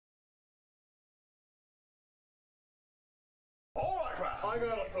I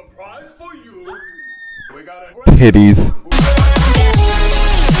got a surprise for you. We got a Titties.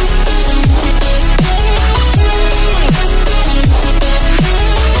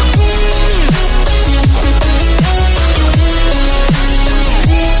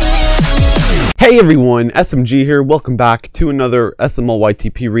 Hey everyone, SMG here. Welcome back to another SML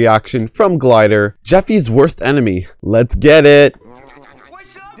YTP reaction from Glider, Jeffy's worst enemy. Let's get it.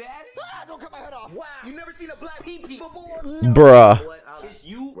 What's up, Daddy? Ah, don't cut my head off. Wow, you never seen a black pee-pee before? Bruh. It's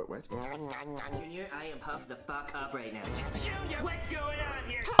you? What? Junior, I am puffed the fuck up right now. Junior, what's going on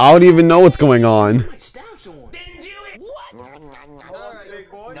here? I don't even know what's going on. Stab someone. Then do it. What? All right,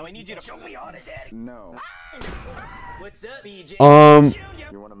 big boy. Now I need you to show me on it, Daddy. No. What's up, BJ?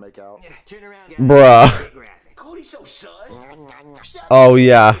 You want to make out? Turn around. Bruh. Cody, so sus. Oh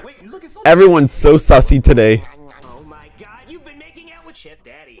yeah. Wait, look at Everyone's so sussy today. Oh my God, you've been making out with Chef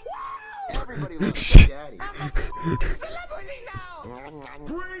Daddy. Everybody loves Daddy. Celebrity now.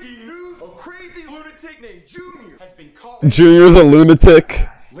 breaking news. A crazy lunatic named Junior has been caught. Junior's a lunatic.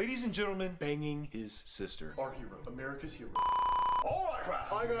 Ladies and gentlemen, banging his sister. Our hero, America's hero. Alright,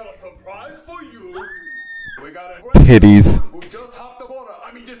 class. I got a surprise for you. We got a Titties. who just hopped the border.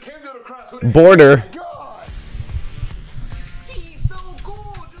 I mean, just came to the class today. Border. God. He's so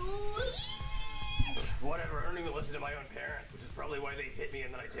cool, dude. Whatever, earning to listen to my own parents, which is probably why they hit me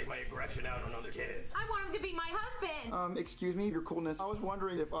and then I take my aggression out on other kids. I want him to be my husband. Excuse me, your coolness. I was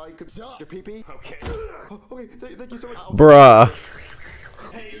wondering if I could suck your pee-pee. Okay. Okay, thank you so much. Bruh.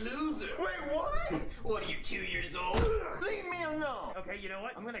 Hey, loser. Wait, what? What are you, 2 years old? Leave me alone. Okay, you know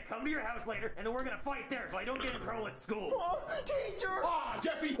what? I'm gonna come to your house later and then we're gonna fight there so I don't get in trouble at school. Teacher. Ah,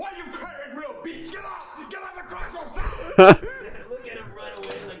 Jeffy, why you crying real bitch? Get out! Get out of the classroom! Look at him run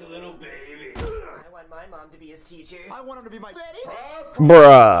away like a little baby. I want my mom to be his teacher. I want him to be my daddy.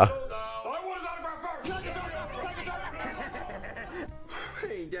 Bruh. I want his autograph first! Take it,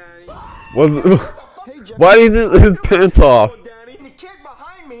 Hey, Daddy. Was Hey, Jeff. why is his pants off? Daddy. And the kid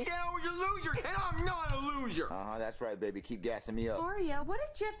behind me said I was a loser, and I'm not a loser. That's right, baby. Keep gassing me up. Maria, what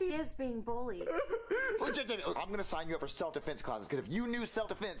if Jeffy is being bullied? I'm gonna sign you up for self-defense classes because if you knew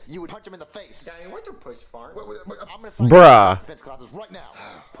self-defense, you would punch him in the face. Daddy, what the push fart? I'm gonna sign you up Bruh. for self-defense classes right now.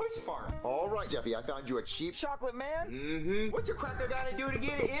 Push fart. All right, Jeffy. I found you a cheap chocolate man. What's your cracker gotta do to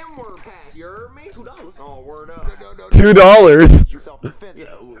get an M-word pass? You heard me? $2. Oh, word up. No. $2. You self-defense.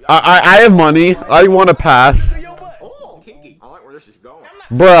 I have money. I want to pass. Oh, kinky. I like where this is going.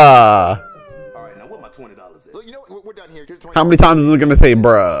 Bruh. All right, now what my $20 is? Look, you know what? We're done here. Here's 20. How many times am I gonna say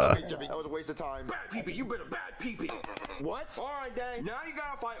bruh? Hey, Jeffy, that was a waste of time. Bad peepee, you been a bad peepee. What? All right, Daddy. Now you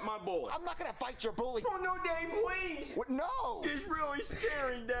gotta fight my bully. I'm not gonna fight your bully. Oh no, Daddy, please. What? No. It's really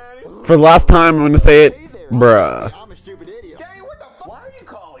scary, Daddy. For the last time, I'm gonna say it, bruh. I'm a stupid idiot. Daddy, what the fuck? Why are you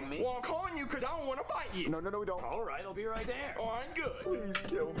calling me? Well, I'm calling you because I don't want to fight you. No, we don't. All right, I'll be right there. All right, good. Please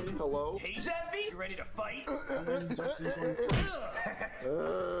kill me. Hello? Hey, Jeffy? you ready to fight?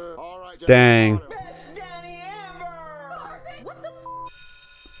 All right, Jeffy. Dang. Best Daddy ever. What the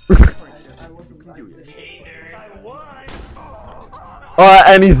Hey, nerd. I won.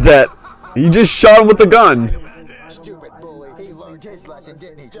 And he's dead. You just shot him with a gun. Stupid bully. He learned his lesson,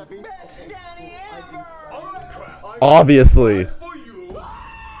 didn't he, Jeffy? Best Daddy ever. Alright, class. I Obviously. for you.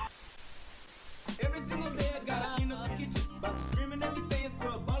 Every single day I got in the kitchen, about to screaming every say it's for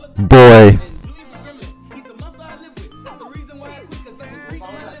a ball of Boy. and Julius a gremlin. He's a monster I live with. That's the reason why I quit, 'cause I just reached my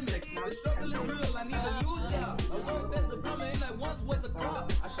limit. The struggle is real, I need a new job. I work as a plumber and I once was a cop.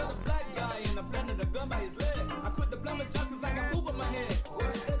 I shot a black guy and I planted a gun by his leg. I quit the plumber job 'cause I got poop on my head.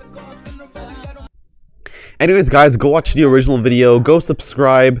 Anyways, guys, go watch the original video. Go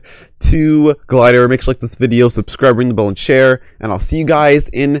subscribe to Glider. Make sure you like this video, subscribe, ring the bell, and share. And I'll see you guys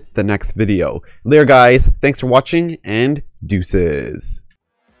in the next video. There, guys. Thanks for watching, and deuces.